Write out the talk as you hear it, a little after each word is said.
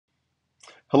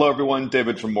Hello, everyone.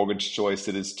 David from Mortgage Choice.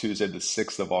 It is Tuesday, the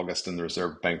 6th of August, and the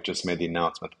Reserve Bank just made the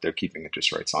announcement that they're keeping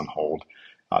interest rates on hold.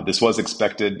 This was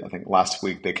expected. I think last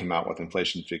week they came out with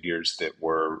inflation figures that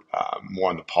were more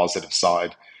on the positive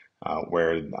side,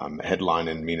 where headline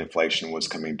and mean inflation was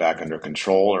coming back under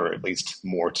control, or at least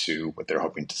more to what they're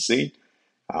hoping to see.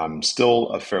 Still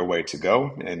a fair way to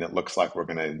go, and it looks like we're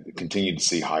going to continue to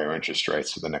see higher interest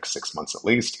rates for the next 6 months at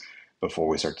least before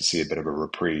we start to see a bit of a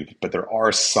reprieve. But there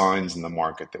are signs in the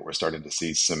market that we're starting to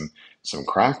see some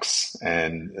cracks,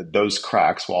 and those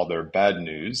cracks, while they're bad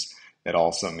news, it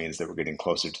also means that we're getting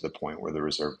closer to the point where the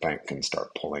Reserve Bank can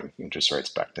start pulling interest rates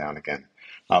back down again.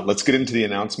 Let's get into the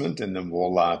announcement, and then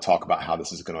we'll talk about how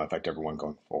this is going to affect everyone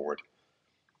going forward.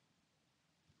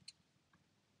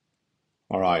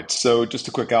 All right, so just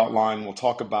a quick outline. We'll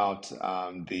talk about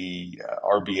the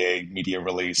RBA media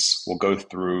release. We'll go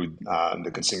through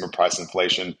the consumer price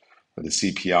inflation, or the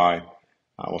CPI.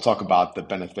 We'll talk about the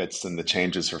benefits and the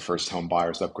changes for first home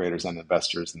buyers, upgraders, and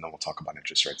investors, and then we'll talk about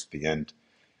interest rates at the end.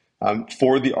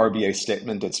 For the RBA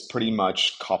statement, it's pretty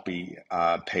much copy,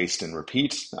 paste, and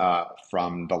repeat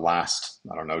from the last,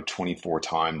 24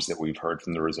 times that we've heard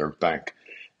from the Reserve Bank.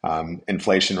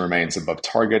 Inflation remains above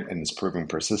target and is proving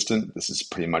persistent. This is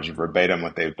pretty much verbatim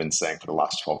what they've been saying for the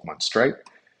last 12 months straight.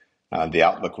 The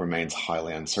outlook remains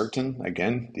highly uncertain.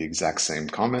 Again, the exact same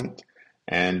comment.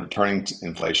 And returning to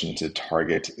inflation to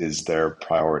target is their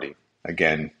priority.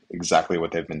 Again, exactly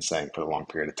what they've been saying for a long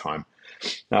period of time.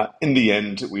 In the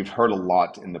end, we've heard a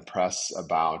lot in the press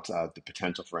about the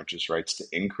potential for interest rates to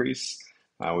increase.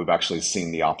 We've actually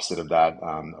seen the opposite of that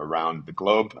around the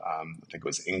globe. I think it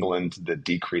was England that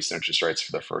decreased interest rates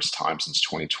for the first time since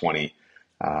 2020.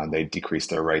 They decreased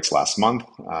their rates last month.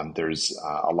 There's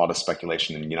a lot of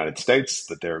speculation in the United States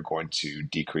that they're going to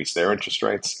decrease their interest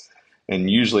rates. And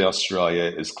usually Australia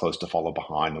is close to follow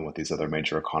behind on what these other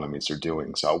major economies are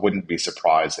doing. So I wouldn't be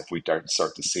surprised if we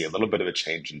start to see a little bit of a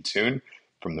change in tune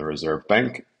from the Reserve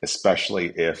Bank,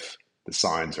 especially if the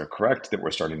signs are correct that we're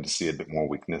starting to see a bit more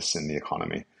weakness in the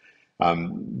economy.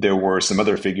 There were some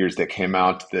other figures that came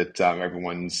out that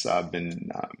everyone's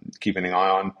been keeping an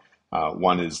eye on.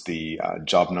 One is the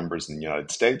job numbers in the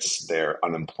United States. Their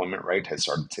unemployment rate has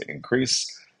started to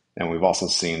increase. And we've also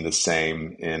seen the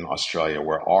same in Australia,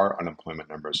 where our unemployment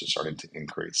numbers are starting to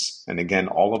increase. And again,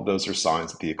 all of those are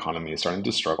signs that the economy is starting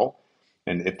to struggle.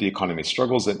 And if the economy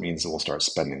struggles, it means that we'll start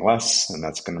spending less, and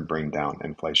that's going to bring down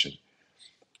inflation.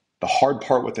 The hard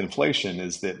part with inflation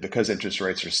is that because interest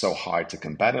rates are so high to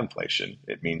combat inflation,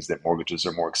 it means that mortgages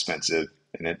are more expensive,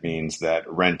 and it means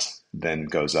that rent then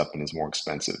goes up and is more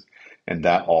expensive. And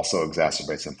that also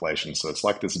exacerbates inflation. So it's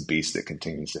like this beast that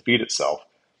continues to feed itself.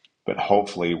 But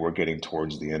hopefully we're getting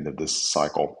towards the end of this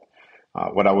cycle.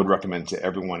 What I would recommend to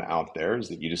everyone out there is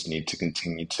that you just need to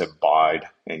continue to bide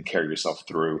and carry yourself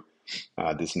through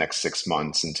this next 6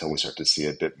 months until we start to see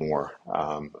a bit more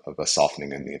of a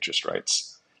softening in the interest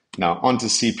rates. Now, on to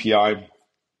CPI.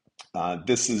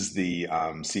 This is the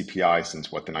CPI since,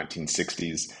 the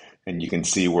 1960s. And you can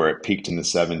see where it peaked in the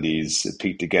 70s. It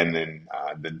peaked again in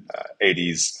the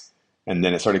 80s. And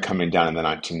then it started coming down in the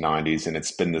 1990s. And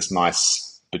it's been this nice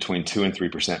between 2 and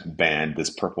 3% band, this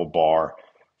purple bar,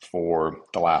 for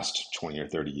the last 20 or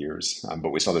 30 years.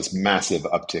 But we saw this massive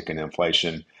uptick in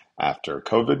inflation after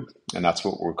COVID. And that's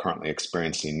what we're currently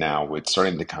experiencing now. It's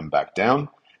starting to come back down,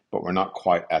 but we're not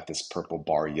quite at this purple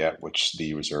bar yet, which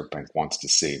the Reserve Bank wants to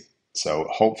see. So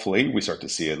hopefully we start to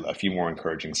see a few more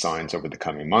encouraging signs over the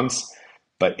coming months,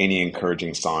 but any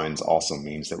encouraging signs also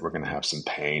means that we're going to have some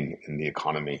pain in the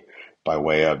economy by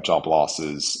way of job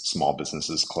losses, small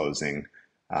businesses closing.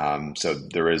 So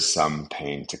there is some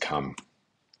pain to come.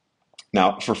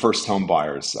 Now, for first home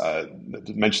buyers, I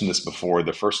mentioned this before,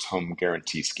 the First Home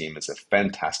Guarantee Scheme is a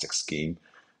fantastic scheme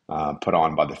put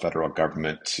on by the federal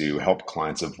government to help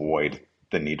clients avoid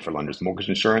the need for lender's mortgage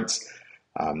insurance.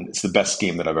 It's the best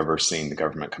scheme that I've ever seen the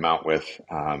government come out with.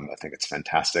 I think it's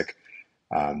fantastic.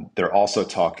 They're also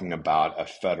talking about a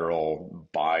federal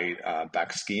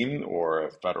buyback scheme or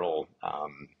a federal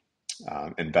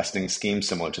investing scheme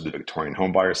similar to the Victorian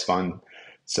Home Buyers Fund.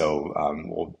 So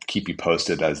we'll keep you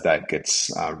posted as that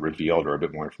gets revealed or a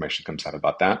bit more information comes out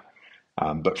about that.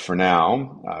 But for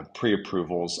now,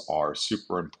 pre-approvals are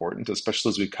super important, especially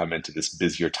as we come into this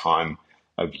busier time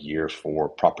of year for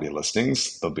property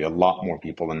listings. There'll be a lot more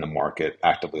people in the market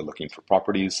actively looking for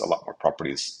properties, a lot more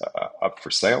properties up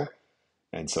for sale.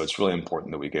 And so it's really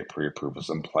important that we get pre-approvals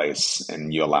in place,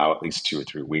 and you allow at least 2 or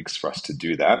 3 weeks for us to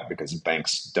do that because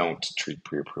banks don't treat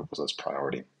pre-approvals as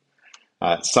priority.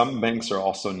 Some banks are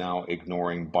also now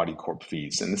ignoring body corp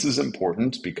fees. And this is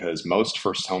important because most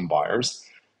first home buyers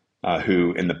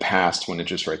who in the past, when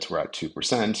interest rates were at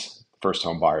 2%, first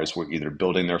home buyers were either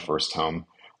building their first home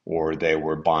or they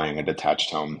were buying a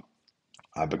detached home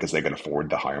because they could afford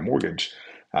the higher mortgage.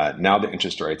 Now the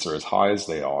interest rates are as high as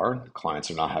they are.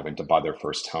 Clients are not having to buy their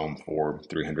first home for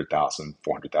 300,000,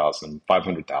 400,000,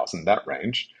 500,000, that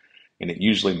range. And it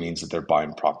usually means that they're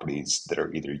buying properties that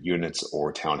are either units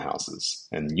or townhouses.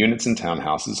 And units and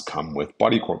townhouses come with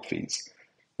body corp fees.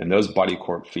 And those body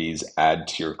corp fees add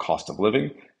to your cost of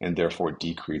living and therefore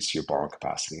decrease your borrowing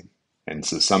capacity. And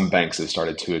so some banks have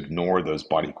started to ignore those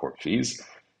body corp fees.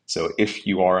 So if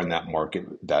you are in that market,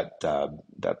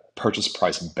 that purchase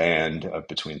price band of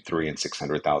between $300,000 and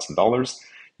 $600,000,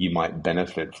 you might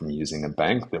benefit from using a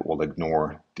bank that will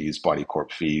ignore these body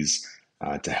corp fees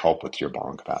to help with your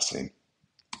borrowing capacity.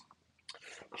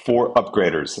 For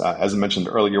upgraders, as I mentioned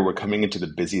earlier, we're coming into the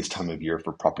busiest time of year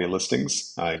for property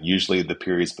listings. Usually the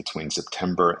periods between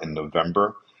September and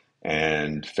November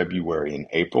and February and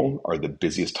April are the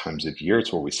busiest times of year.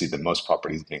 It's where we see the most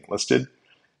properties being listed.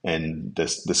 And the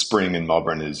spring in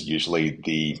Melbourne is usually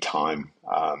the time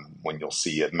when you'll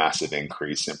see a massive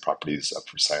increase in properties up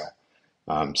for sale.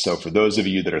 So for those of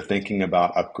you that are thinking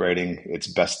about upgrading, it's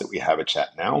best that we have a chat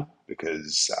now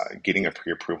because getting a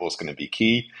pre-approval is going to be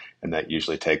key, and that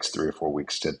usually takes 3 or 4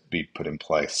 weeks to be put in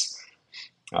place.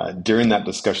 During that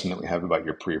discussion that we have about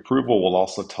your pre-approval, we'll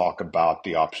also talk about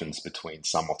the options between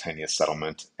simultaneous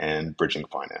settlement and bridging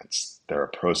finance. There are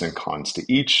pros and cons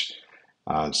to each,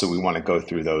 so we want to go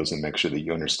through those and make sure that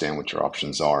you understand what your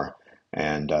options are.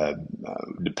 And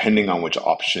depending on which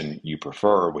option you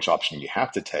prefer, which option you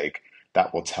have to take,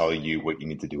 that will tell you what you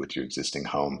need to do with your existing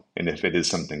home. And if it is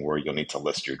something where you'll need to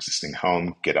list your existing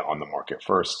home, get it on the market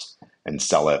first and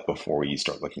sell it before you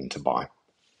start looking to buy.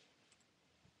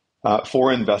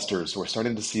 For investors, we're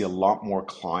starting to see a lot more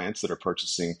clients that are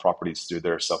purchasing properties through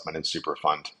their self-managed super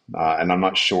fund. And I'm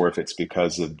not sure if it's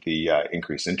because of the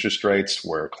increased interest rates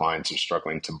where clients are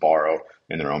struggling to borrow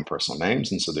in their own personal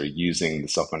names. And so they're using the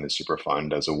self-managed super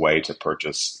fund as a way to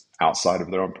purchase outside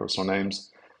of their own personal names.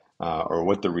 Or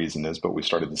what the reason is, but we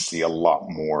started to see a lot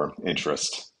more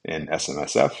interest in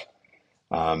SMSF.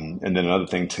 And then another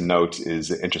thing to note is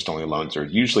that interest-only loans are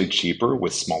usually cheaper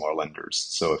with smaller lenders.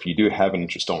 So if you do have an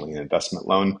interest-only investment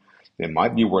loan, it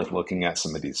might be worth looking at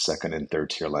some of these second and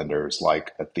third tier lenders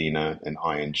like Athena and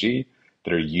ING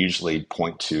that are usually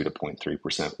 0.2 to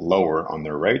 0.3% lower on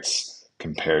their rates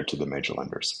compared to the major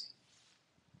lenders.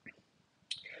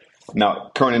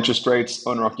 Now, current interest rates,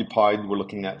 owner-occupied, we're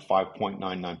looking at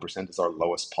 5.99% as our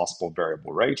lowest possible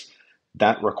variable rate.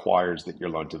 That requires that your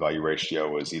loan-to-value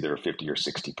ratio is either 50 or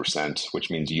 60%, which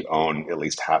means you own at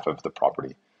least half of the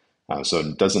property. So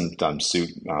it doesn't suit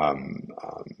the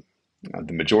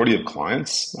majority of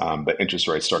clients, but interest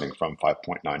rates starting from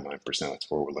 5.99%,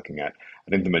 that's where we're looking at.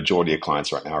 I think the majority of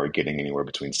clients right now are getting anywhere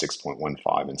between 6.15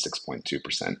 and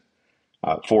 6.2%.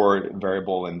 For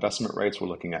variable investment rates, we're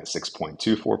looking at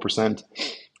 6.24%.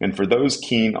 And for those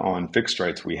keen on fixed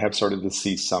rates, we have started to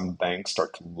see some banks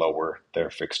start to lower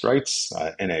their fixed rates.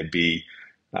 NAB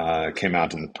came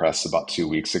out in the press about 2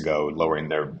 weeks ago, lowering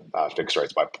their fixed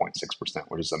rates by 0.6%,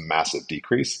 which is a massive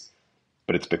decrease.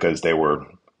 But it's because they were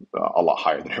a lot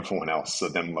higher than everyone else. So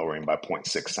them lowering by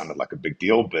 0.6 sounded like a big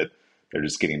deal, but they're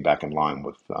just getting back in line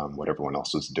with what everyone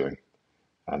else was doing.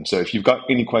 So if you've got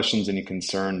any questions, any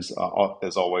concerns,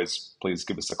 as always, please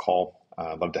give us a call.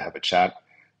 I'd love to have a chat.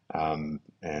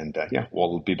 Yeah,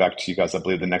 we'll be back to you guys. I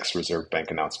believe the next Reserve Bank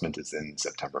announcement is in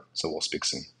September. So we'll speak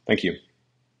soon. Thank you.